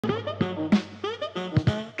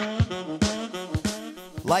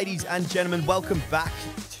Ladies and gentlemen, welcome back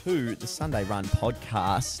to the Sunday Run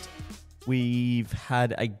podcast. We've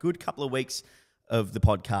had a good couple of weeks of the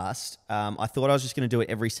podcast. I thought I was just going to do it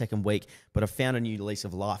every second week, but I've found a new lease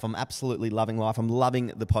of life. I'm absolutely loving life. I'm loving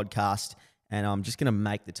the podcast, and I'm just going to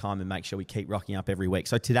make the time and make sure we keep rocking up every week.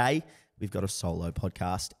 So today, we've got a solo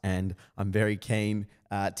podcast, and I'm very keen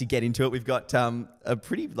to get into it. We've got a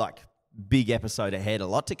pretty big episode ahead, a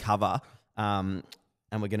lot to cover,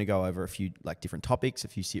 and we're going to go over a few different topics, a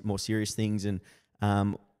few more serious things, and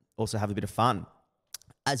also have a bit of fun.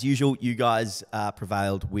 As usual, you guys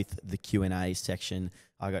prevailed with the Q&A section.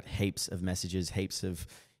 I got heaps of messages, heaps of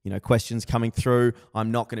questions coming through.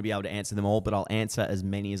 I'm not going to be able to answer them all, but I'll answer as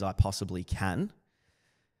many as I possibly can.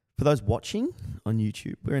 For those watching on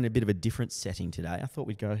YouTube, we're in a bit of a different setting today. I thought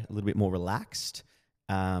we'd go a little bit more relaxed.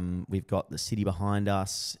 We've got the city behind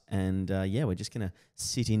us, and we're just going to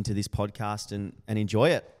sit into this podcast and enjoy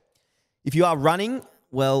it. If you are running,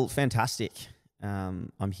 well, fantastic.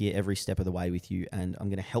 I'm here every step of the way with you, and I'm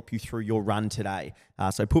going to help you through your run today.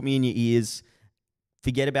 So put me in your ears,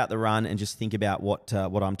 forget about the run, and just think about what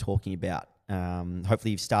I'm talking about.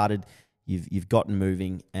 Hopefully you've started, you've gotten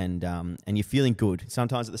moving, and you're feeling good.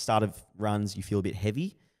 Sometimes at the start of runs you feel a bit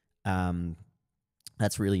heavy.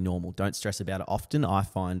 That's really normal. Don't stress about it. Often I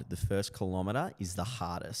find the first kilometre is the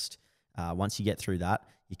hardest. Once you get through that,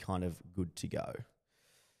 you're kind of good to go.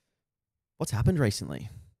 What's happened recently?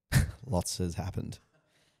 Lots has happened.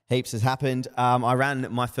 Heaps has happened. I ran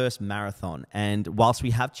my first marathon, and whilst we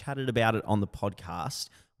have chatted about it on the podcast,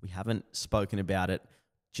 we haven't spoken about it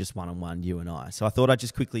just one-on-one, you and I. So I thought I'd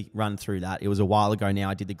just quickly run through that. It was a while ago now.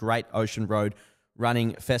 I did the Great Ocean Road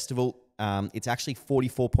Running Festival. It's actually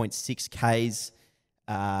 44.6 Ks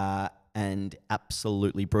and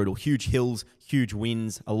absolutely brutal. Huge hills, huge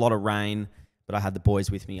winds, a lot of rain, but I had the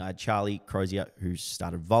boys with me. I had Charlie Crozier, who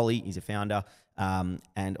started Volley. He's a founder.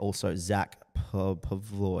 And also Zach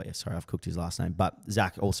Pavloy. Sorry, I've cooked his last name. But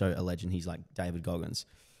Zach, also a legend. He's like David Goggins.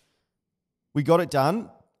 We got it done,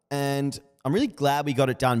 and I'm really glad we got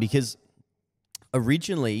it done because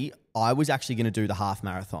originally I was actually going to do the half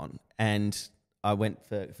marathon, and I went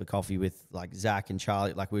for coffee with Zach and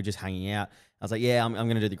Charlie. We were just hanging out. I was like, yeah, I'm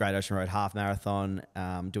going to do the Great Ocean Road half marathon,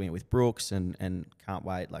 doing it with Brooks, and can't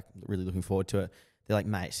wait, really looking forward to it. They're like,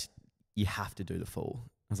 mate, you have to do the full.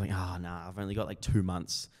 I was like, oh, no, I've only got 2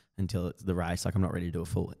 months until it's the race. I'm not ready to do a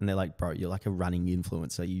full. And they're like, bro, you're like a running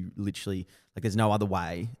influencer. You literally, there's no other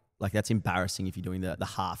way. That's embarrassing if you're doing the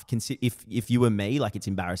half. If you were me, it's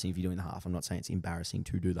embarrassing if you're doing the half. I'm not saying it's embarrassing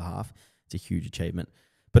to do the half. It's a huge achievement.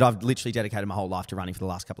 But I've literally dedicated my whole life to running for the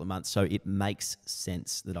last couple of months, so it makes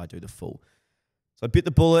sense that I do the full. So I bit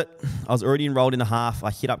the bullet. I was already enrolled in the half.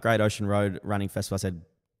 I hit up Great Ocean Road Running Festival. I said,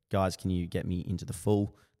 guys, can you get me into the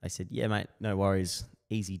full? They said, yeah, mate, no worries.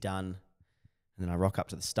 Easy done. And then I rock up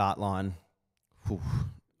to the start line. Whew,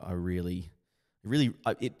 it really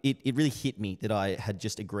hit me that I had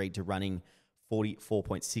just agreed to running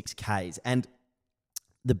 44.6 Ks. And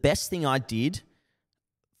the best thing I did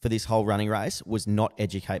for this whole running race was not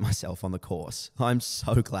educate myself on the course. I'm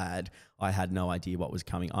so glad I had no idea what was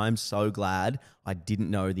coming. I'm so glad I didn't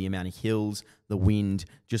know the amount of hills, the wind,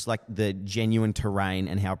 just the genuine terrain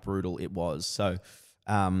and how brutal it was. So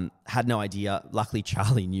had no idea. Luckily,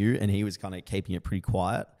 Charlie knew, and he was kind of keeping it pretty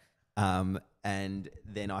quiet. And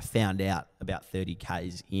then I found out about 30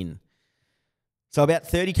 Ks in. So about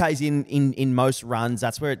 30 Ks in most runs,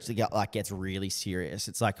 that's where it gets really serious.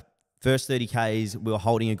 It's first 30 Ks, we were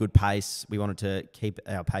holding a good pace. We wanted to keep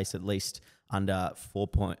our pace at least under 4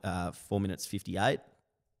 minutes 58.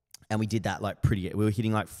 And we did that pretty good. We were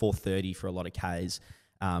hitting 4:30 for a lot of Ks.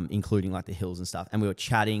 Including the hills and stuff. And we were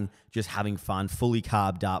chatting, just having fun, fully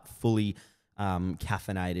carbed up, fully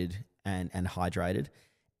caffeinated and hydrated.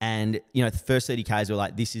 And, the first 30 Ks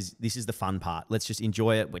were this is the fun part. Let's just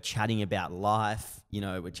enjoy it. We're chatting about life.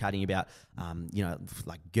 We're chatting about,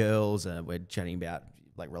 girls. We're chatting about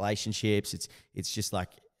relationships. It's just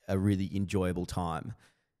a really enjoyable time.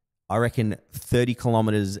 I reckon 30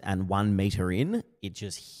 kilometers and 1 meter in, it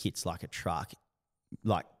just hits like a truck.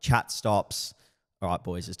 Chat stops. All right,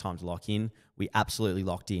 boys, it's time to lock in. We absolutely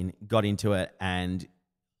locked in, got into it, and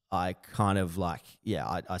I kind of I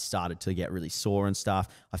started to get really sore and stuff.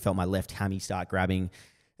 I felt my left hammy start grabbing.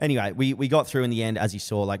 Anyway, we got through in the end, as you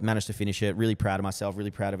saw, managed to finish it. Really proud of myself,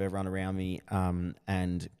 really proud of everyone around me.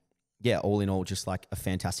 And yeah, all in all, just a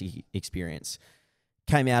fantastic experience.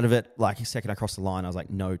 Came out of it, a second across the line, I was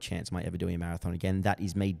like, no chance am I ever doing a marathon again. That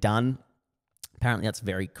is me done. Apparently that's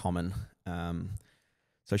very common.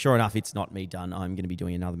 So sure enough, it's not me done. I'm going to be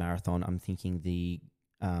doing another marathon. I'm thinking the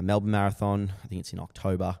Melbourne Marathon. I think it's in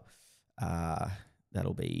October.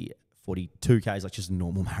 That'll be 42 Ks, like just a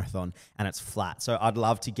normal marathon, and it's flat. So I'd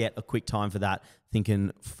love to get a quick time for that,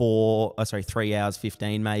 thinking 3 hours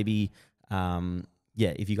 15 maybe.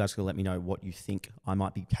 If you guys could let me know what you think I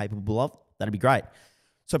might be capable of, that'd be great.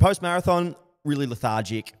 So post-marathon, really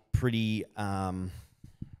lethargic, pretty,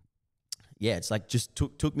 it's like just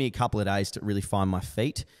took me a couple of days to really find my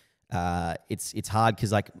feet. It's hard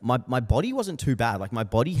because like my body wasn't too bad. Like my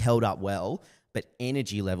body held up well, but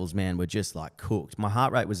energy levels, man, were just like cooked. My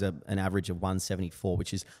heart rate was an average of 174,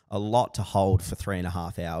 which is a lot to hold for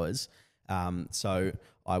 3.5 hours. So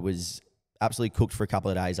I was absolutely cooked for a couple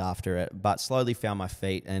of days after it, but slowly found my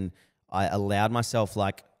feet, and I allowed myself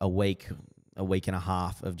like a week and a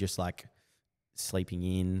half of just like sleeping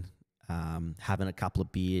in, having a couple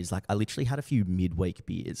of beers. Like I literally had a few midweek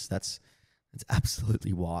beers. That's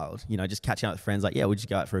absolutely wild. You know, just catching up with friends, like, yeah, we'll just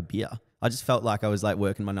go out for a beer. I just felt like I was like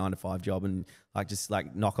working my 9-to-5 job and like just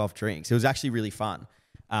like knock off drinks. It was actually really fun.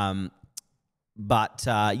 So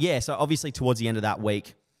obviously towards the end of that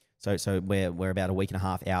week, so we're about a week and a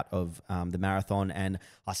half out of the marathon, and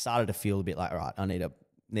I started to feel a bit like, all right, I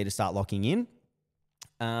need to start locking in.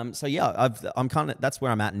 I'm kind of, that's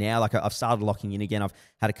where I'm at now. Like I've started locking in again. I've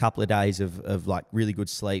had a couple of days of like really good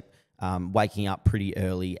sleep, waking up pretty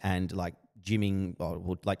early, and like gymming,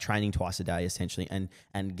 or like training twice a day essentially, and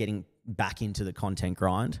getting back into the content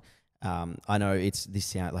grind. I know it's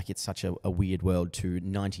such a weird world to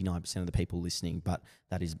 99% of the people listening, but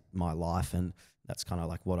that is my life, and that's kind of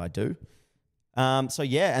like what I do. And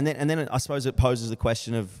then I suppose it poses the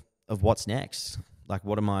question of what's next. Like,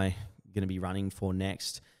 what am I going to be running for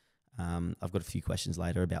next? I've got a few questions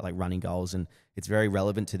later about like running goals, and it's very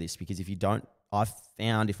relevant to this because I've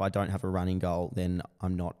found if I don't have a running goal, then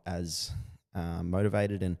I'm not as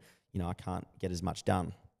motivated, and I can't get as much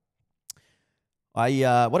done.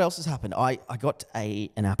 What else has happened? I got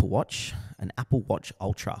an Apple Watch, an Apple Watch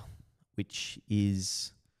Ultra, which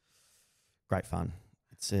is great fun.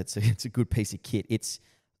 It's a good piece of kit. It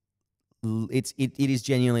is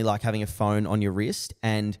genuinely like having a phone on your wrist,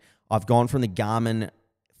 and I've gone from the Garmin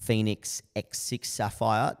Phoenix X6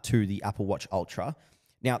 Sapphire to the Apple Watch Ultra.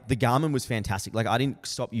 Now, the Garmin was fantastic. Like, I didn't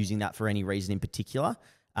stop using that for any reason in particular.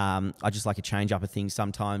 I just like a change up of things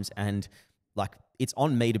sometimes, and like it's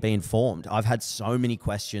on me to be informed. I've had so many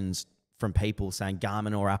questions from people saying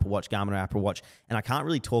Garmin or Apple Watch, and I can't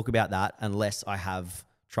really talk about that unless I have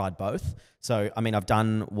tried both. So, I mean, I've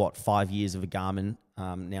done 5 years of a Garmin. Now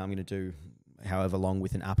I'm going to do however long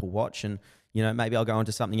with an Apple Watch, and maybe I'll go on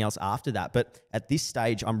to something else after that. But at this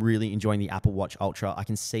stage, I'm really enjoying the Apple Watch Ultra. I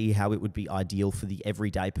can see how it would be ideal for the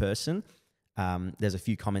everyday person. There's a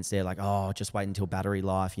few comments there like, oh, just wait until battery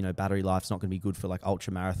life. Battery life's not going to be good for like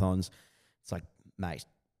ultra marathons. It's like, mate,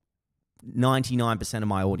 99% of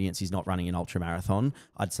my audience is not running an ultra marathon.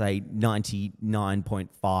 I'd say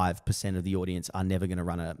 99.5% of the audience are never going to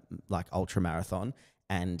run a like ultra marathon,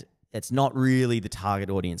 and it's not really the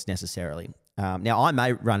target audience necessarily. Now, I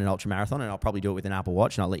may run an ultra marathon, and I'll probably do it with an Apple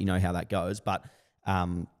Watch, and I'll let you know how that goes. But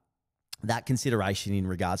that consideration in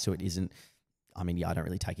regards to it isn't. I mean, I don't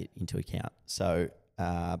really take it into account. So,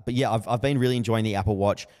 I've been really enjoying the Apple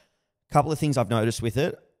Watch. A couple of things I've noticed with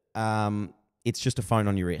it. It's just a phone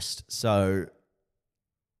on your wrist. So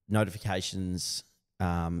notifications,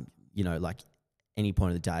 like any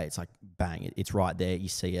point of the day, it's like bang, it's right there. You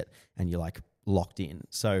see it and you're like locked in.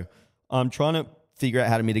 So I'm trying to figure out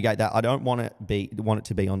how to mitigate that. I don't want it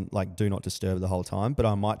to be on like do not disturb the whole time, but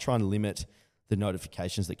I might try and limit the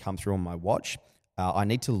notifications that come through on my watch. I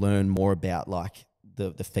need to learn more about like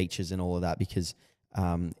the features and all of that because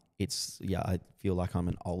I feel like I'm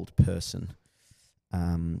an old person.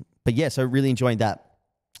 So really enjoying that.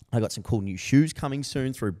 I got some cool new shoes coming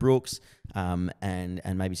soon through Brooks, and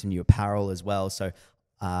maybe some new apparel as well. So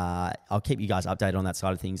I'll keep you guys updated on that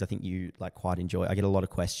side of things. I think you like quite enjoy. I get a lot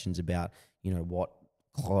of questions about what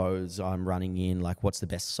clothes I'm running in, like what's the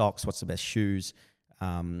best socks, what's the best shoes,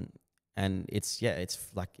 and it's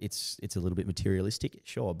a little bit materialistic,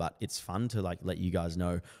 sure, but it's fun to like let you guys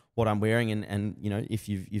know what I'm wearing, and if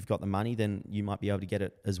you've got the money, then you might be able to get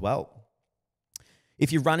it as well.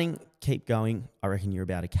 If you're running, keep going. I reckon you're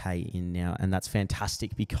about a K in now, and that's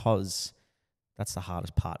fantastic because that's the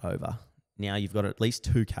hardest part over. Now you've got at least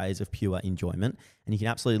 2 Ks of pure enjoyment, and you can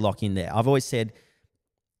absolutely lock in there. I've always said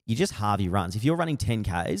you just halve your runs. If you're running 10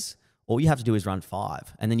 Ks, all you have to do is run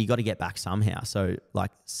 5, and then you got to get back somehow. So like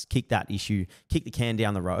kick the can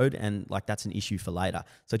down the road, and like that's an issue for later.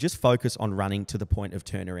 So just focus on running to the point of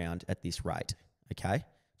turnaround at this rate, okay?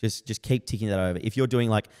 Just keep ticking that over. If you're doing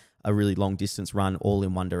like a really long distance run all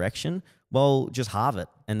in one direction, well, just halve it.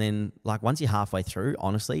 And then like once you're halfway through,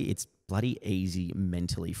 honestly, it's bloody easy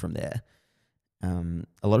mentally from there.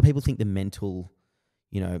 A lot of people think the mental,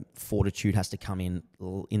 fortitude has to come in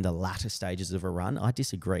the latter stages of a run. I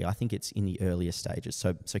disagree. I think it's in the earlier stages.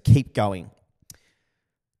 So keep going.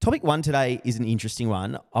 Topic 1 today is an interesting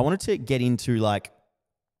one. I wanted to get into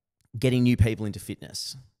getting new people into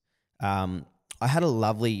fitness. I had a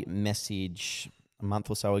lovely message a month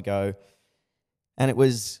or so ago, and it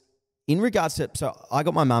was in regards to, so I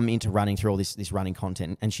got my mum into running through all this running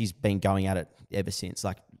content, and she's been going at it ever since,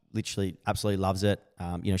 literally absolutely loves it.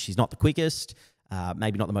 She's not the quickest,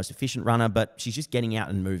 maybe not the most efficient runner, but she's just getting out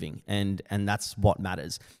and moving, and that's what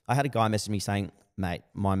matters. I had a guy message me saying, mate,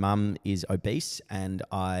 my mum is obese and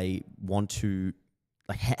I want to,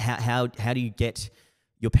 how do you get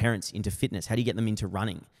your parents into fitness? How do you get them into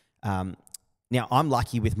running? Now, I'm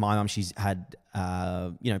lucky with my mum. She's had,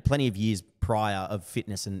 plenty of years prior of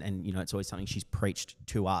fitness and it's always something she's preached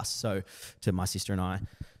to us, so to my sister and I.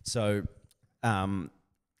 So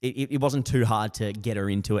it wasn't too hard to get her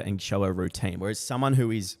into it and show her a routine. Whereas someone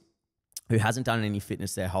who hasn't done any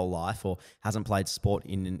fitness their whole life or hasn't played sport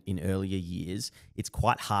in earlier years, it's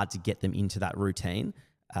quite hard to get them into that routine,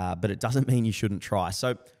 but it doesn't mean you shouldn't try.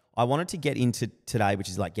 So I wanted to get into today, which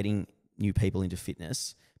is getting new people into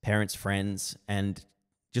fitness, parents, friends, and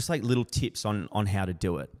just little tips on how to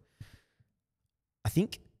do it. I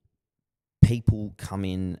think people come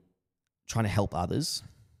in trying to help others.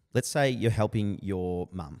 Let's say you're helping your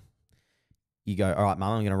mum. You go, all right,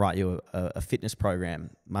 mum, I'm going to write you a fitness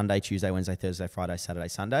program. Monday, Tuesday, Wednesday, Thursday, Friday, Saturday,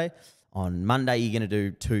 Sunday. On Monday, you're going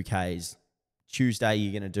to do 2Ks. Tuesday,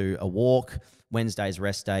 you're going to do a walk. Wednesday's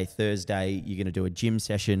rest day. Thursday, you're going to do a gym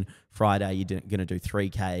session. Friday, you're going to do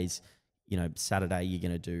 3Ks. Saturday, you're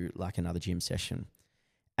going to do another gym session.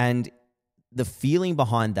 And the feeling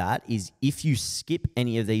behind that is if you skip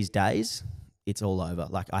any of these days, it's all over.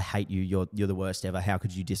 I hate you. You're the worst ever. How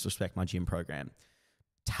could you disrespect my gym program?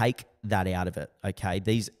 Take that out of it, okay?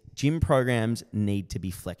 These gym programs need to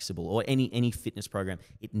be flexible, or any fitness program,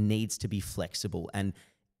 it needs to be flexible. And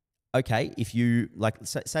okay, if you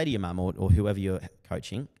say to your mum or whoever you're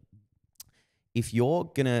coaching, if you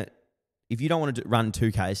don't want to run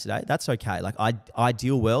 2Ks today, that's okay.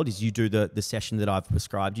 Ideal world is you do the session that I've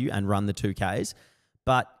prescribed you and run the 2Ks.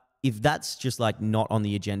 But if that's just not on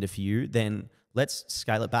the agenda for you, then let's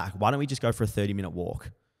scale it back. Why don't we just go for a 30-minute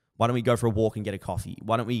walk? Why don't we go for a walk and get a coffee?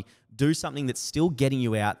 Why don't we do something that's still getting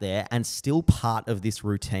you out there and still part of this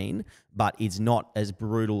routine, but is not as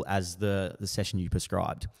brutal as the session you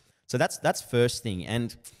prescribed? So that's first thing.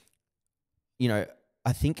 And,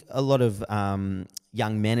 I think a lot of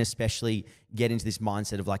young men especially get into this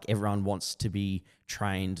mindset of everyone wants to be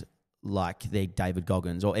trained like they're David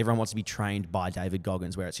Goggins, or everyone wants to be trained by David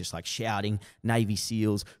Goggins, where it's just shouting, Navy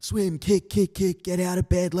SEALs, swim, kick, get out of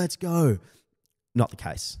bed, let's go. Not the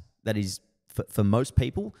case. That is, for most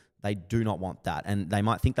people, they do not want that. And they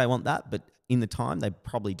might think they want that, but in the time, they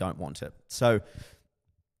probably don't want it. So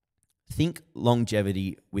think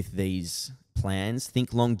longevity with these plans.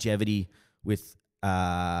 Think longevity with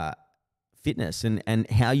fitness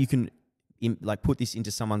and how you can put this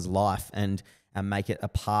into someone's life and make it a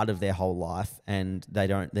part of their whole life, and they're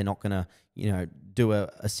not going to do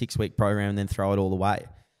a 6-week program and then throw it all away.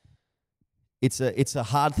 It's a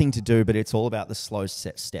hard thing to do, but it's all about the slow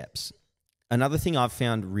set steps. Another thing I've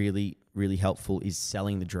found really, really helpful is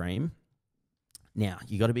selling the dream. Now,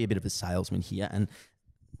 you got to be a bit of a salesman here, and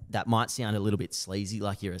that might sound a little bit sleazy,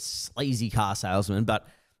 like you're a sleazy car salesman, but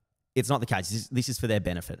it's not the case. This is for their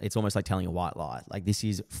benefit. It's almost like telling a white lie. This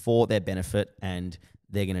is for their benefit, and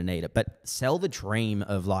they're going to need it. But sell the dream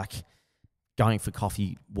of going for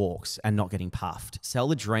coffee walks and not getting puffed. Sell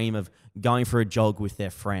the dream of going for a jog with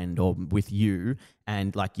their friend or with you,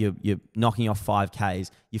 and you're knocking off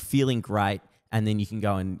 5Ks, you're feeling great, and then you can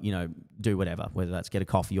go and do whatever, whether that's get a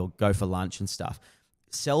coffee or go for lunch and stuff.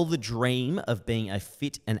 Sell the dream of being a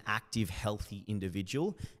fit and active, healthy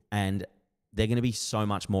individual, and they're going to be so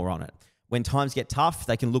much more on it. When times get tough,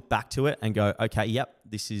 they can look back to it and go, okay, yep,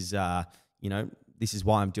 this is this is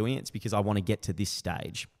why I'm doing it. It's because I want to get to this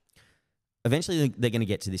stage. Eventually, they're going to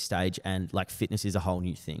get to this stage, and fitness is a whole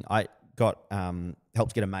new thing. I got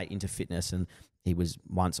helped get a mate into fitness, and he was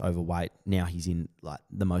once overweight. Now he's in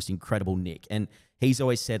the most incredible nick, and he's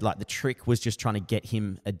always said the trick was just trying to get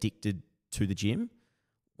him addicted to the gym.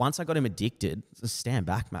 Once I got him addicted, just stand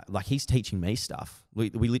back, mate. He's teaching me stuff. We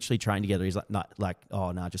literally train together. He's no,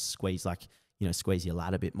 just squeeze squeeze your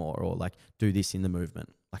lat a bit more, or do this in the movement.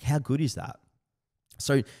 How good is that?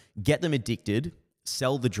 So get them addicted,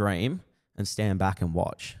 sell the dream, and stand back and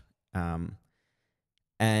watch.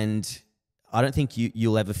 And I don't think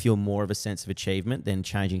you'll ever feel more of a sense of achievement than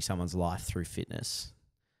changing someone's life through fitness.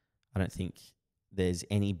 I don't think there's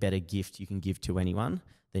any better gift you can give to anyone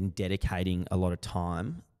than dedicating a lot of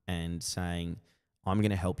time and saying, I'm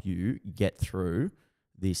going to help you get through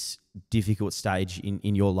this difficult stage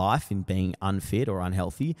in your life in being unfit or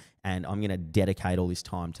unhealthy, and I'm going to dedicate all this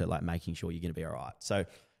time to like making sure you're going to be all right. So,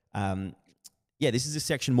 this is a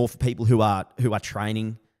section more for people who are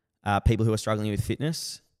training, people who are struggling with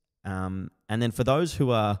fitness, and then for those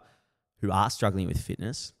who are struggling with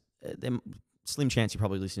fitness, then slim chance you're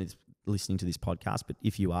probably listening to this podcast. But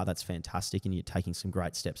if you are, that's fantastic, and you're taking some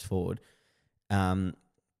great steps forward. I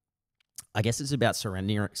guess it's about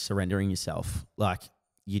surrendering yourself. Like,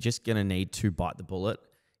 you're just going to need to bite the bullet.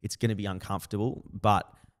 It's going to be uncomfortable, but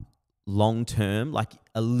long term, like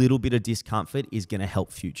a little bit of discomfort is going to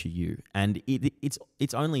help future you. And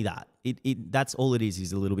it's only that. That's all it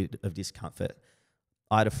is a little bit of discomfort.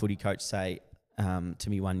 I had a footy coach say to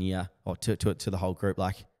me one year, or to the whole group,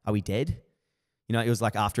 like, are we dead? You know, it was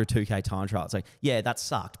like after a 2K time trial. It's like, yeah, that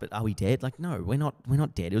sucked, but are we dead? Like, no, we're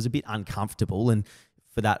not dead. It was a bit uncomfortable, and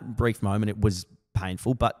for that brief moment, it was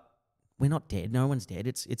painful, but we're not dead. No one's dead.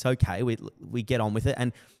 It's okay. We get on with it.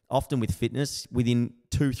 And often with fitness, within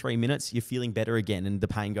 2-3 minutes, you're feeling better again and the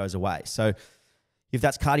pain goes away. So if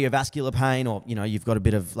that's cardiovascular pain, or, you know, you've got a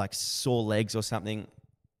bit of like sore legs or something,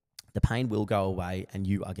 the pain will go away and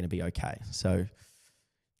you are going to be okay. So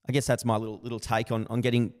I guess that's my little take on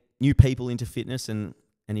getting new people into fitness, and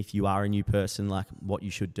if you are a new person, like what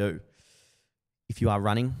you should do. If you are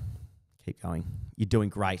running, keep going. You're doing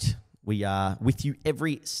great. We are with you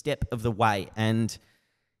every step of the way, and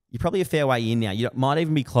you're probably a fair way in now. You might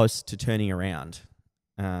even be close to turning around.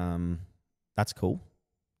 That's cool.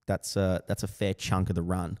 That's a fair chunk of the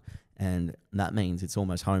run, and that means it's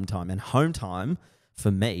almost home time. And home time for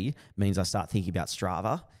me means I start thinking about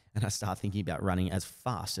Strava, and I start thinking about running as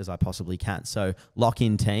fast as I possibly can. So lock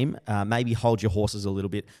in, team. Maybe hold your horses a little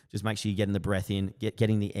bit. Just make sure you're getting the breath in,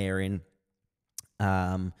 getting the air in.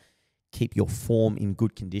 Keep your form in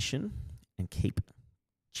good condition and keep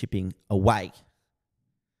chipping away.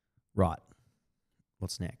 Right.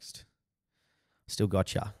 What's next? Still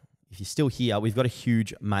gotcha. If you're still here, we've got a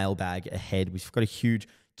huge mailbag ahead. We've got a huge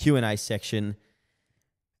Q&A section.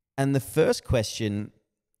 And the first question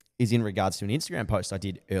is in regards to an Instagram post I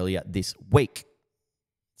did earlier this week.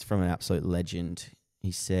 It's from an absolute legend.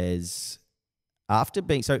 He says, after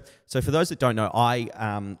being so for those that don't know, I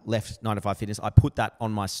left 9 to 5 Fitness. I put that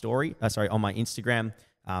on my story, on my Instagram.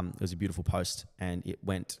 It was a beautiful post, and it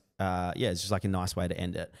went, it's just like a nice way to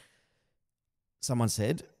end it. Someone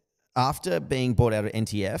said, after being bought out of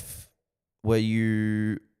NTF,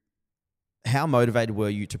 how motivated were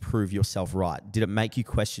you to prove yourself right? Did it make you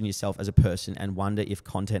question yourself as a person and wonder if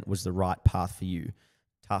content was the right path for you?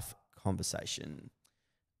 Tough conversation.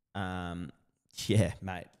 Yeah,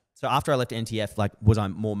 mate. So after I left NTF, like, was I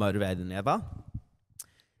more motivated than ever?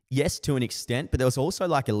 Yes, to an extent, but there was also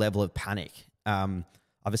like a level of panic. I've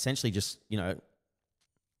essentially just,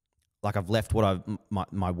 like, I've left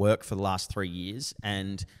my work for the last 3 years,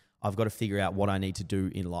 and I've got to figure out what I need to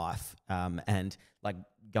do in life. And like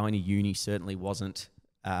going to uni certainly wasn't,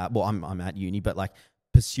 I'm at uni, but like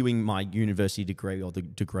pursuing my university degree, or the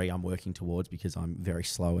degree I'm working towards, because I'm very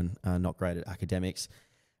slow and not great at academics,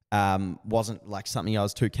 wasn't like something I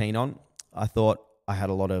was too keen on. I thought I had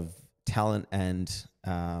a lot of talent and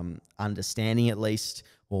understanding, at least,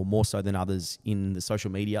 or more so than others, in the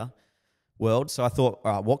social media world. So I thought,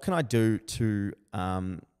 all right, what can I do to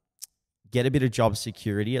get a bit of job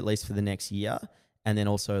security, at least for the next year, and then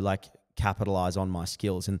also like capitalize on my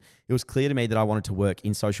skills? And it was clear to me that I wanted to work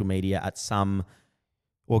in social media at some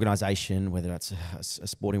organization, whether that's a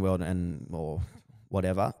sporting world or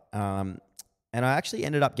whatever. And I actually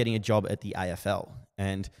ended up getting a job at the AFL,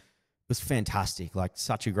 and it was fantastic, like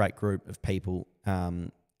such a great group of people.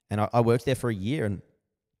 And I worked there for a year, and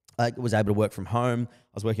I was able to work from home.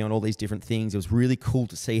 I was working on all these different things. It was really cool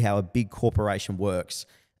to see how a big corporation works.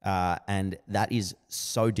 And that is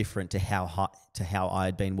so different to how I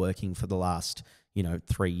had been working for the last,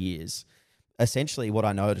 3 years. Essentially, what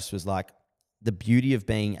I noticed was like the beauty of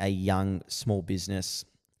being a young, small business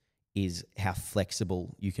is how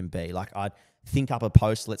flexible you can be. Like, I'd think up a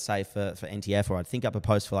post, let's say for NTF, or I'd think up a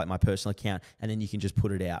post for like my personal account, and then you can just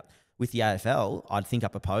put it out. With the AFL, I'd think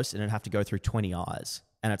up a post and it'd have to go through 20 eyes.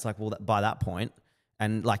 And it's like, well, by that point,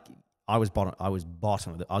 and like I was bottom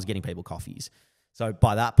of it. I was getting people coffees. So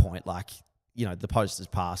by that point, like, the post has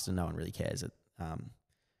passed and no one really cares.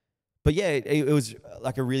 But yeah, it was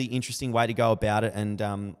like a really interesting way to go about it.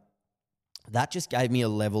 And that just gave me a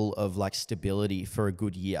level of like stability for a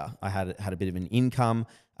good year. I had a bit of an income.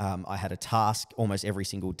 I had a task almost every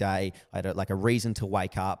single day. I had a reason to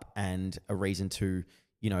wake up and a reason to,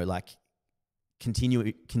 like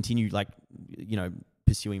continue like,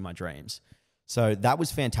 pursuing my dreams. So that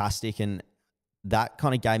was fantastic. And that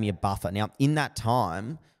kind of gave me a buffer. Now, in that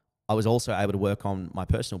time, I was also able to work on my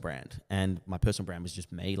personal brand, and my personal brand was just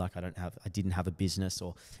me. Like I didn't have a business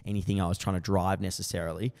or anything I was trying to drive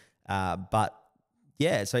necessarily. But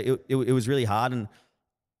yeah, so it was really hard, and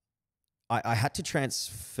I had to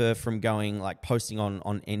transfer from going like posting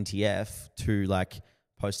on NTF to like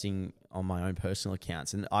posting on my own personal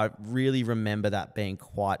accounts. And I really remember that being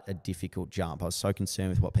quite a difficult jump. I was so concerned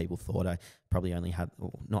with what people thought. I probably only had,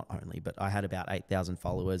 well, not only, but I had about 8,000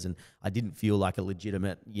 followers, and I didn't feel like a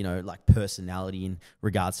legitimate, like personality in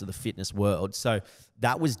regards to the fitness world. So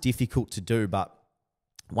that was difficult to do. But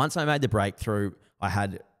once I made the breakthrough, I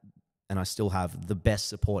had, and I still have, the best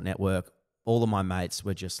support network. All of my mates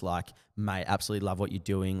were just like, mate, absolutely love what you're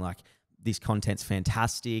doing. Like, this content's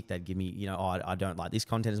fantastic. They'd give me, I don't like this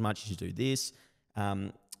content as much. You should do this.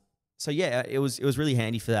 So yeah, it was really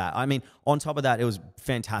handy for that. I mean, on top of that, it was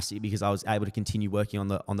fantastic because I was able to continue working on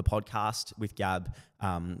the podcast with Gab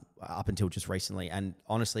up until just recently. And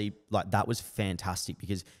honestly, like that was fantastic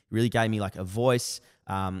because it really gave me like a voice,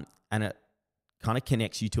 and it kind of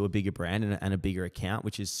connects you to a bigger brand and a bigger account,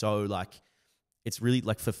 which is so like, it's really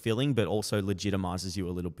like fulfilling, but also legitimizes you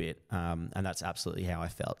a little bit. And that's absolutely how I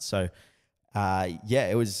felt. So yeah,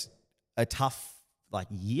 it was a tough like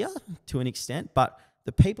year to an extent, but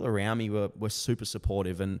the people around me were super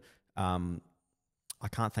supportive, and I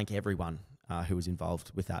can't thank everyone who was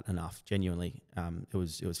involved with that enough. Genuinely, it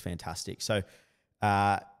was fantastic. So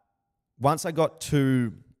once I got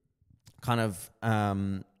to kind of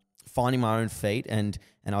finding my own feet and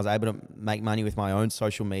I was able to make money with my own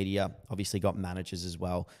social media, obviously got managers as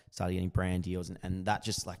well, started getting brand deals, and that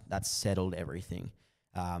just like, that settled everything.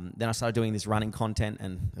 Then I started doing this running content,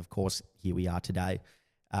 and of course, here we are today.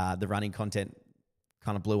 The running content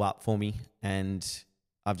kind of blew up for me, and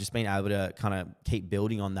I've just been able to kind of keep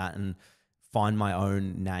building on that and find my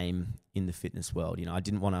own name in the fitness world. I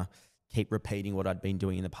didn't want to keep repeating what I'd been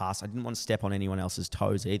doing in the past. I didn't want to step on anyone else's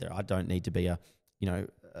toes either. I don't need to be a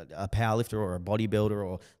powerlifter or a bodybuilder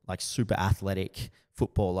or like super athletic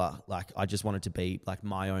footballer. Like I just wanted to be like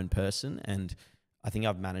my own person, and I think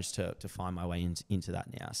I've managed to find my way into that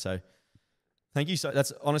now. So thank you. So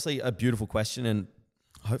that's honestly a beautiful question, and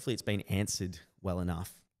hopefully it's been answered well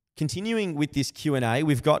enough. Continuing with this Q&A,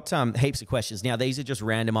 we've got heaps of questions. Now, these are just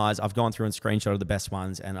randomized. I've gone through and screenshotted the best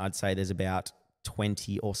ones, and I'd say there's about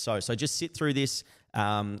 20 or so. So just sit through this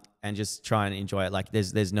and just try and enjoy it. Like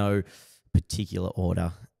there's no particular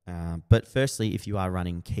order. But firstly, if you are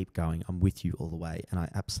running, keep going. I'm with you all the way. And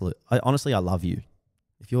honestly, I love you.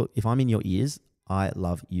 If I'm in your ears, I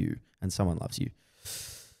love you, and someone loves you.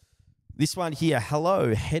 This one here,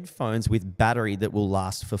 hello, headphones with battery that will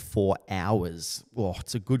last for 4 hours. Oh,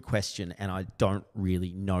 it's a good question, and I don't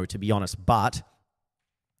really know, to be honest, but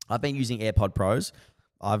I've been using AirPod Pros.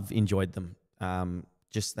 I've enjoyed them.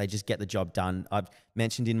 They just get the job done. I've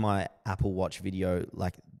mentioned in my Apple Watch video,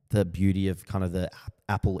 like the beauty of kind of the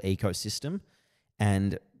Apple ecosystem,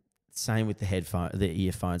 and same with the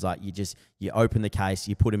earphones. Like you open the case,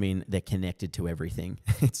 you put them in, they're connected to everything.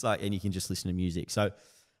 It's like, and you can just listen to music. So,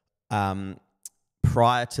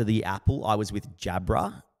 prior to the Apple, I was with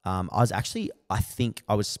Jabra. I think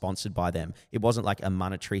I was sponsored by them. It wasn't like a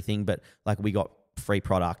monetary thing, but like we got free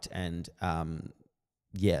product, and and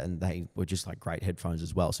they were just like great headphones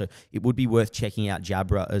as well. So it would be worth checking out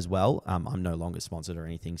Jabra as well. I'm no longer sponsored or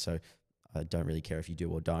anything, so I don't really care if you do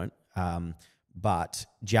or don't. But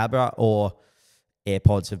Jabra or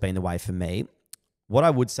AirPods have been the way for me. What I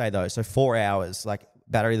would say though, so 4 hours, like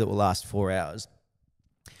battery that will last 4 hours.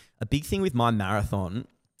 A big thing with my marathon,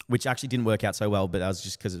 which actually didn't work out so well, but that was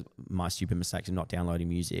just because of my stupid mistakes of not downloading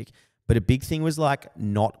music. But a big thing was like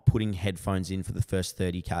not putting headphones in for the first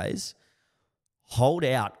 30 Ks. Hold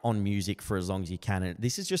out on music for as long as you can. And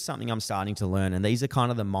this is just something I'm starting to learn. And these are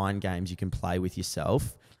kind of the mind games you can play with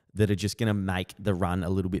yourself that are just going to make the run a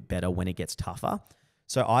little bit better when it gets tougher.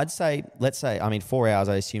 So I'd say, 4 hours,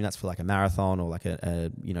 I assume that's for like a marathon or like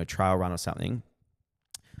a trail run or something.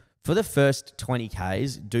 For the first 20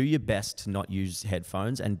 Ks, do your best to not use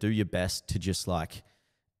headphones and do your best to just like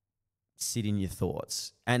sit in your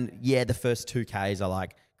thoughts. And yeah, the first 2 Ks are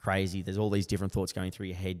like crazy. There's all these different thoughts going through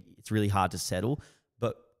your head. It's really hard to settle,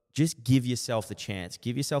 but just give yourself the chance.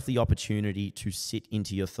 Give yourself the opportunity to sit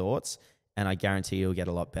into your thoughts, and I guarantee you'll get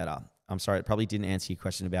a lot better. I'm sorry, it probably didn't answer your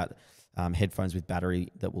question about headphones with battery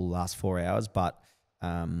that will last 4 hours, but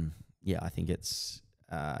I think it's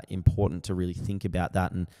important to really think about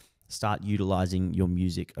that and start utilizing your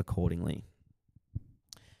music accordingly.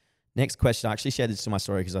 Next question, I actually shared this to my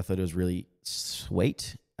story because I thought it was really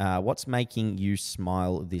sweet. What's making you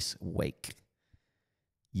smile this week?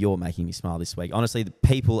 You're making me smile this week. Honestly, the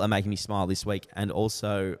people are making me smile this week, and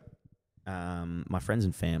also my friends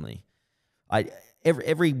and family.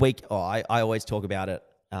 Every week, I always talk about it,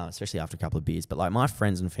 especially after a couple of beers, but like my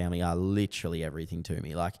friends and family are literally everything to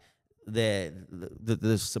me. Like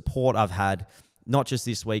the support I've had, not just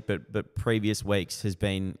this week, but previous weeks, has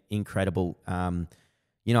been incredible.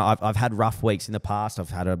 I've had rough weeks in the past. I've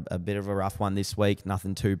had a bit of a rough one this week,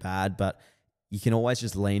 nothing too bad, but you can always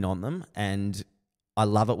just lean on them. And I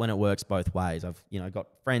love it when it works both ways. I've, got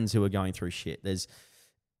friends who are going through shit. There's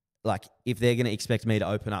like, if they're going to expect me to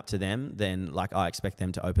open up to them, then like I expect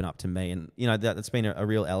them to open up to me. And, that's been a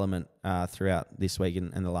real element throughout this week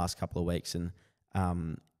and the last couple of weeks. And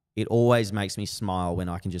it always makes me smile when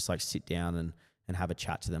I can just like sit down and have a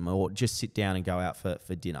chat to them, or just sit down and go out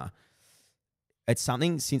for dinner. It's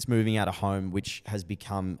something since moving out of home which has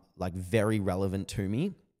become like very relevant to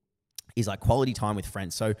me, is like quality time with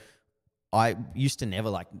friends. So I used to never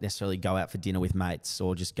like necessarily go out for dinner with mates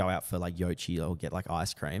or just go out for like yochi or get like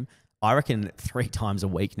ice cream. I reckon 3 times a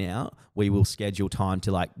week now we will schedule time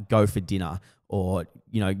to like go for dinner or,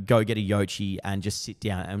 go get a yochi and just sit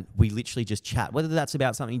down and we literally just chat, whether that's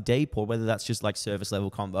about something deep or whether that's just like surface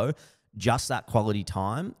level convo. Just that quality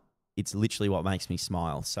time, it's literally what makes me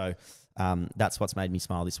smile. So that's what's made me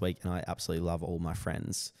smile this week, and I absolutely love all my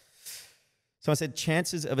friends. So I said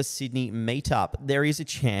chances of a Sydney meetup. There is a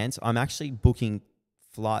chance. I'm actually booking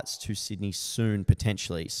flights to Sydney soon,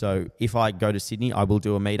 potentially. So if I go to Sydney, I will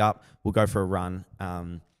do a meetup. We'll go for a run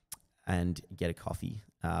and get a coffee.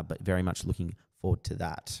 But very much looking forward to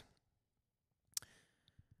that.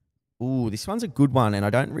 Ooh, this one's a good one, and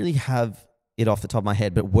I don't really have it off the top of my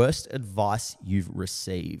head, but worst advice you've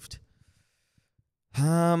received.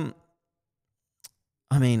 I've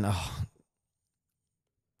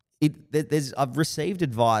received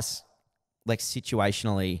advice like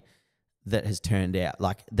situationally that has turned out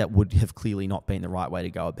like that would have clearly not been the right way to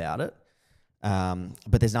go about it.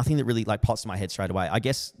 But there's nothing that really like pops in my head straight away. I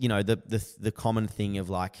guess, the common thing of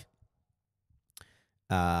like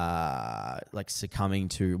succumbing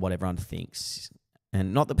to what everyone thinks,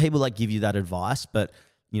 and not that people like give you that advice, but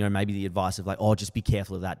maybe the advice of like, oh, just be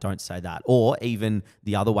careful of that. Don't say that. Or even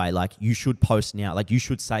the other way, like you should post now, like you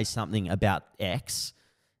should say something about X,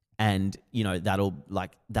 and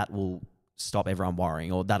that will stop everyone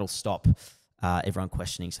worrying, or that'll stop everyone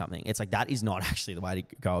questioning something. It's like that is not actually the way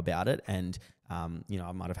to go about it. And I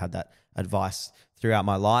might have had that advice throughout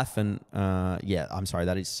my life, and I'm sorry,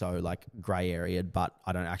 that is so like grey area, but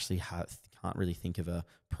I don't actually can't really think of a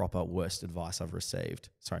proper worst advice I've received.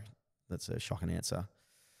 Sorry, that's a shocking answer.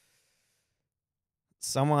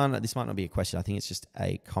 This might not be a question, I think it's just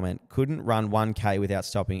a comment. Couldn't run 1K without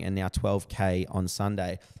stopping, and now 12K on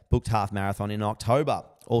Sunday. Booked half marathon in October.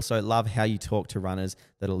 Also, love how you talk to runners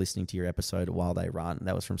that are listening to your episode while they run.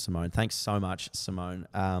 That was from Simone. Thanks so much, Simone.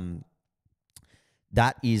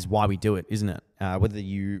 That is why we do it, isn't it? Whether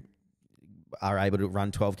you are able to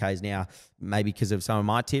run 12Ks now, maybe because of some of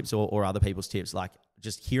my tips or other people's tips, like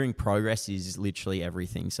just hearing progress is literally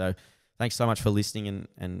everything. So thanks so much for listening,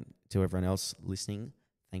 and to everyone else listening,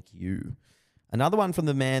 thank you. Another one from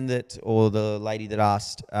the man or the lady that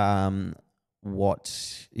asked,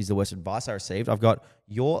 what is the worst advice I received? I've got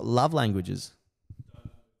your love languages.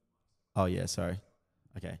 Oh yeah, sorry.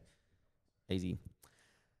 Okay, easy.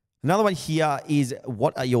 Another one here is,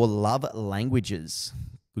 what are your love languages?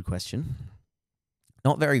 Good question.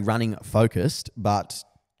 Not very running focused, but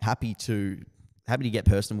happy to get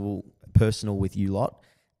personal with you lot.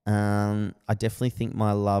 I definitely think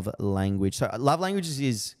my love language. So love languages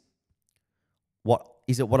is what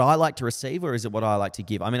I like to receive, or is it what I like to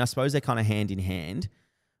give? I mean, I suppose they're kind of hand in hand,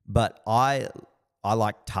 but I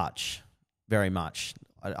like touch very much.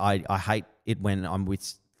 I hate it when I'm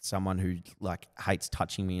with someone who like hates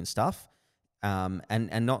touching me and stuff,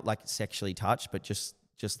 and not like sexually touch, but just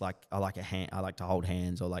like I like a hand. I like to hold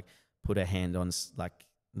hands, or like put a hand on like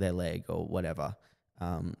their leg or whatever.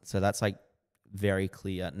 So that's like very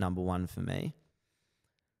clear number one for me.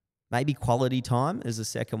 Maybe quality time is the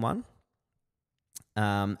second one.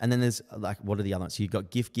 And then there's like, what are the other ones? So you've got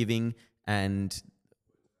gift giving and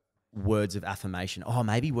words of affirmation. Oh,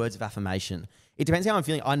 maybe words of affirmation. It depends how I'm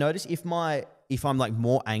feeling. I notice if I'm like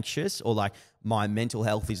more anxious, or like my mental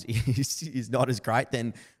health is not as great,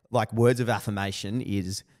 then like words of affirmation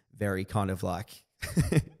is very kind of like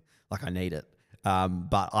like I need it.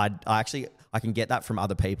 But I can get that from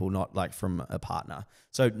other people, not like from a partner.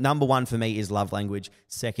 So number one for me is love language.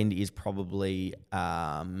 Second is probably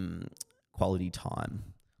quality time.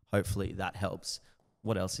 Hopefully that helps.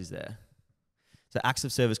 What else is there? So acts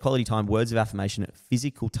of service, quality time, words of affirmation,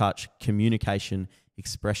 physical touch, communication,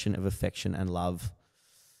 expression of affection and love.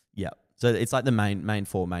 Yeah. So it's like the main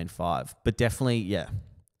four, main five. But definitely, yeah.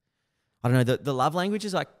 I don't know. The love language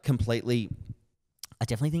is like completely, I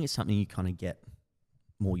definitely think it's something you kind of get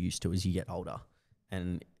more used to as you get older.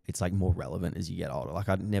 And it's like more relevant as you get older. Like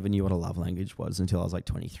I never knew what a love language was until I was like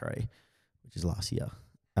 23, which is last year.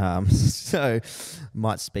 So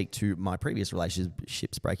might speak to my previous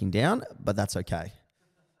relationships breaking down, but that's okay.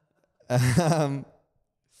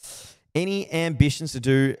 Any ambitions to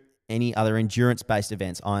do any other endurance-based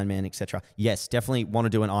events, Ironman, etc.? Yes, definitely want to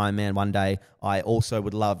do an Ironman one day. I also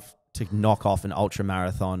would love to knock off an ultra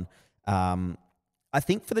marathon. I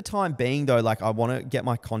think for the time being though, like I want to get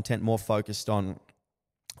my content more focused on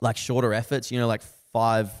like shorter efforts, you know, like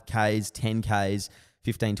 5Ks, 10Ks,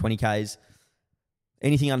 15, 20Ks.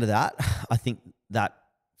 Anything under that, I think that,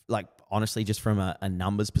 like, honestly, just from a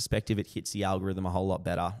numbers perspective, it hits the algorithm a whole lot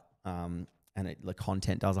better, and the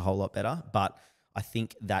content does a whole lot better. But I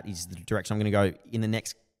think that is the direction I'm going to go in the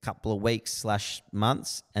next couple of weeks /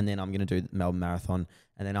 months, and then I'm going to do the Melbourne Marathon,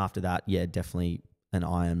 and then after that, yeah, definitely an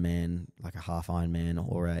Ironman, like a half Ironman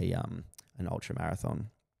or an ultra marathon.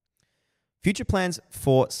 Future plans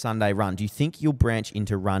for Sunday Run. Do you think you'll branch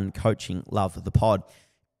into run coaching? Love the pod.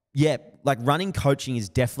 Yeah, like running coaching is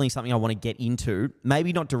definitely something I want to get into.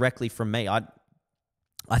 Maybe not directly from me. I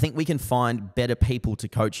think we can find better people to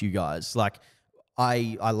coach you guys. Like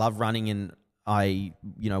I love running and I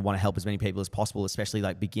want to help as many people as possible, especially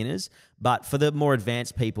like beginners. But for the more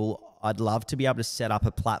advanced people, I'd love to be able to set up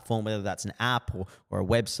a platform, whether that's an app or a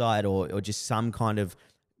website or just some kind of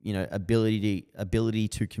ability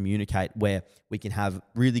to communicate where we can have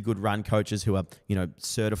really good run coaches who are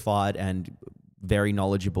certified and very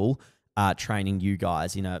knowledgeable, training you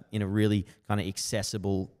guys in a really kind of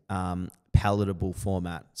accessible, palatable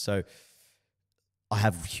format. So I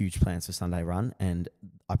have huge plans for Sunday Run, and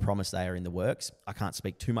I promise they are in the works. I can't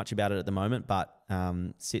speak too much about it at the moment, but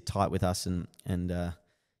sit tight with us and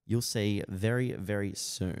you'll see very, very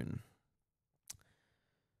soon.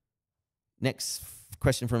 Next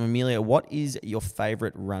question from Amelia. What is your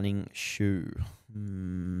favorite running shoe?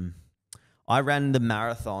 I ran the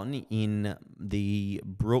marathon in the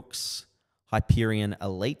Brooks Hyperion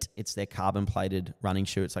Elite. It's their carbon-plated running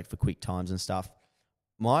shoe. It's like for quick times and stuff.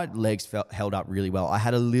 My legs held up really well. I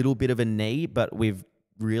had a little bit of a knee, but we've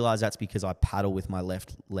realized that's because I paddle with my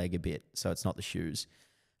left leg a bit, so it's not the shoes.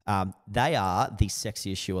 They are the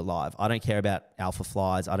sexiest shoe alive. I don't care about Alpha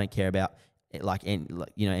Flies. I don't care about any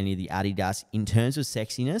of the Adidas. In terms of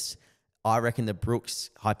sexiness, I reckon the Brooks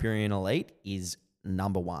Hyperion Elite is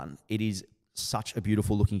number one. It is such a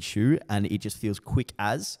beautiful looking shoe, and it just feels quick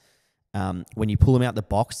as. When you pull them out the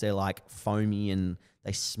box, they're like foamy and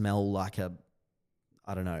they smell like a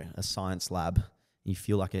science lab. You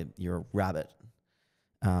feel like you're a rabbit.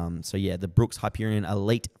 So yeah, the Brooks Hyperion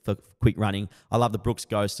Elite for quick running. I love the Brooks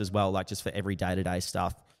Ghost as well, like just for every day-to-day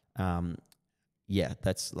stuff. Yeah,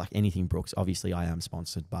 that's like anything Brooks. Obviously, I am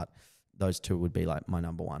sponsored, but those two would be like my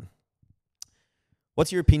number one.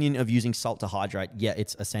 What's your opinion of using salt to hydrate? Yeah,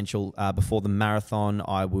 it's essential. Before the marathon,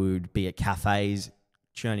 I would be at cafes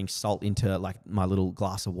churning salt into like my little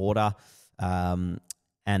glass of water. And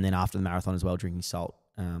then after the marathon as well, drinking salt.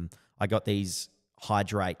 I got these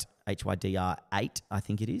Hydrate, HYDR 8, I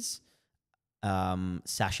think it is,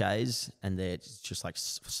 sachets, and they're just like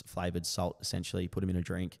flavored salt, essentially. Put them in a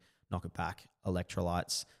drink, knock it back,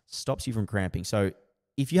 electrolytes, stops you from cramping. So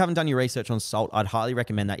if you haven't done your research on salt, I'd highly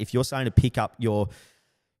recommend that. If you're starting to pick up your,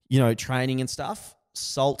 training and stuff,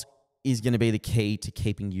 salt is going to be the key to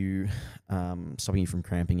keeping you, stopping you from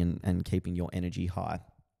cramping and keeping your energy high.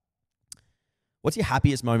 What's your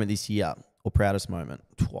happiest moment this year or proudest moment?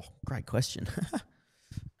 Oh, great question.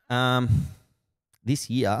 This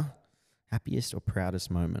year, happiest or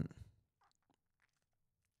proudest moment?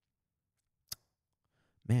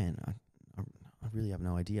 Man, I really have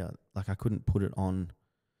no idea. Like I couldn't put it on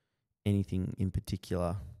anything in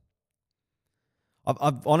particular.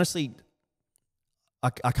 I've honestly,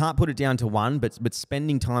 I can't put it down to one, but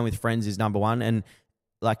spending time with friends is number one. And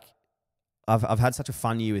like, I've had such a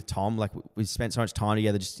fun year with Tom. Like we spent so much time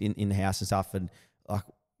together just in the house and stuff, and like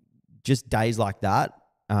just days like that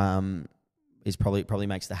is probably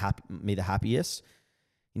makes me the happiest.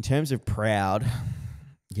 In terms of proud,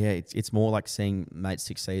 yeah, it's more like seeing mates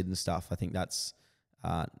succeed and stuff. I think that's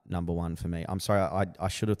number one for me. I'm sorry, I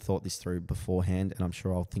should have thought this through beforehand, and I'm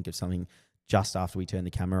sure I'll think of something just after we turn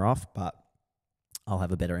the camera off, but I'll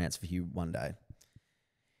have a better answer for you one day.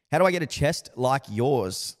 How do I get a chest like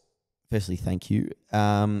yours? Firstly, thank you.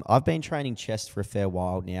 I've been training chest for a fair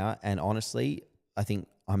while now, and honestly, I think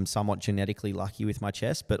I'm somewhat genetically lucky with my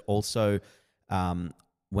chest, but also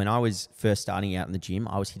when I was first starting out in the gym,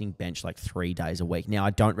 I was hitting bench like 3 days a week. Now,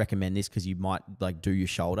 I don't recommend this because you might like do your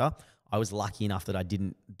shoulder. I was lucky enough that I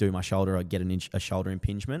didn't do my shoulder or get a shoulder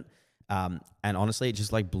impingement. And honestly, it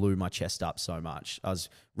just like blew my chest up so much. I was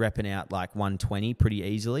repping out like 120 pretty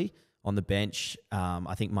easily on the bench.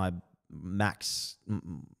 I think my max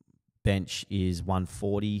bench is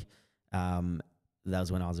 140. That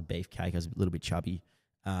was when I was a beefcake. I was a little bit chubby.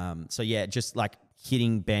 So yeah, just like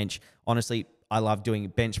hitting bench. Honestly, I love doing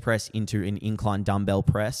bench press into an incline dumbbell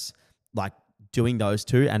press. Like doing those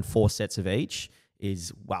two and 4 sets of each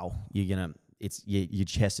is, wow, your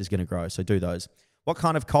chest is gonna grow. So do those. What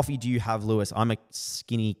kind of coffee do you have, Lewis? I'm a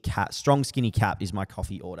skinny cat. Strong skinny cap is my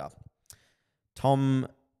coffee order. Tom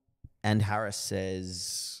and Harris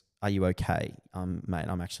says, "Are you okay?" Mate,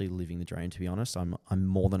 I'm actually living the dream. To be honest, I'm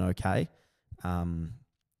more than okay. I'm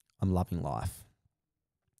loving life.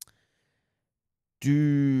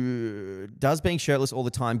 Does being shirtless all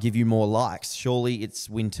the time give you more likes? Surely it's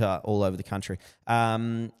winter all over the country.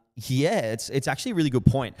 Yeah, it's actually a really good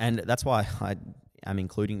point, and that's why I am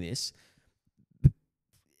including this.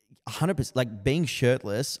 100%, like being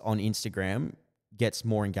shirtless on Instagram gets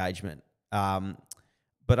more engagement.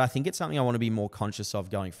 But I think it's something I want to be more conscious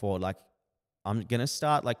of going forward. Like I'm going to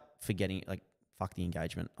start like forgetting, like fuck the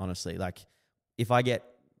engagement, honestly. Like if I get,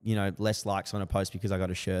 less likes on a post because I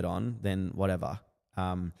got a shirt on, then whatever.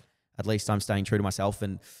 At least I'm staying true to myself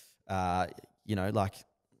and, like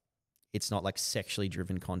it's not like sexually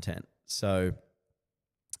driven content. So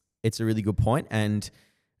it's a really good point. And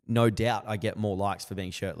no doubt I get more likes for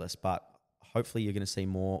being shirtless, but hopefully you're going to see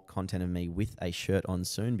more content of me with a shirt on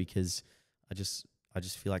soon because I just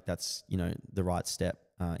feel like that's, the right step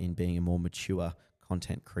in being a more mature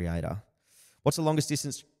content creator. What's the longest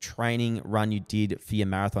distance training run you did for your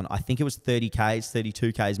marathon? I think it was 30Ks,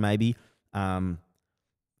 32Ks maybe.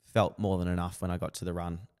 Felt more than enough when I got to the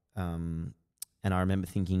run. And I remember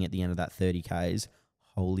thinking at the end of that 30Ks,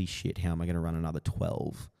 holy shit, how am I going to run another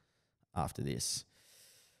 12 after this?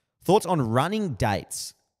 Thoughts on running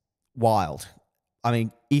dates? Wild. I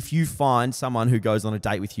mean, if you find someone who goes on a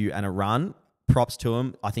date with you and a run, props to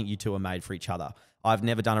them. I think you two are made for each other. I've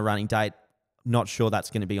never done a running date. Not sure that's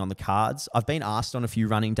going to be on the cards. I've been asked on a few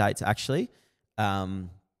running dates, actually. I'm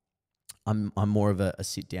more of a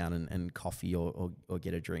sit down and coffee or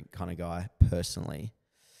get a drink kind of guy, personally.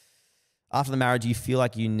 After the marriage, do you feel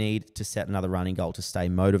like you need to set another running goal to stay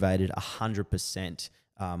motivated? 100%.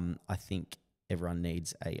 I think everyone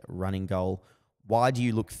needs a running goal. Why do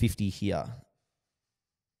you look 50 here?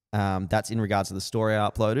 That's in regards to the story I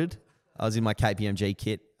uploaded. I was in my KPMG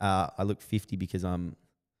kit. I look 50 because I'm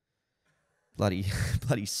bloody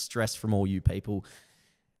stressed from all you people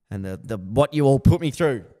and the what you all put me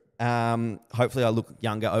through. Hopefully I look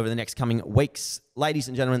younger over the next coming weeks. Ladies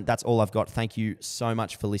and gentlemen, that's all I've got. Thank you so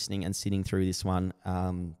much for listening and sitting through this one.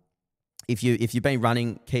 If you've been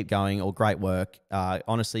running, keep going, or great work.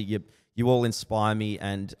 Honestly, you all inspire me,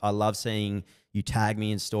 and I love seeing you tag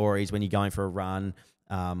me in stories when you're going for a run.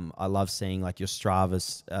 I love seeing like your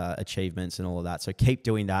Strava's achievements and all of that. So keep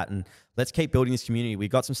doing that, and let's keep building this community.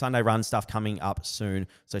 We've got some Sunday run stuff coming up soon,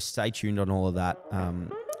 so stay tuned on all of that.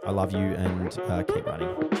 I love you, and keep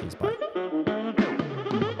running. Cheers, bye.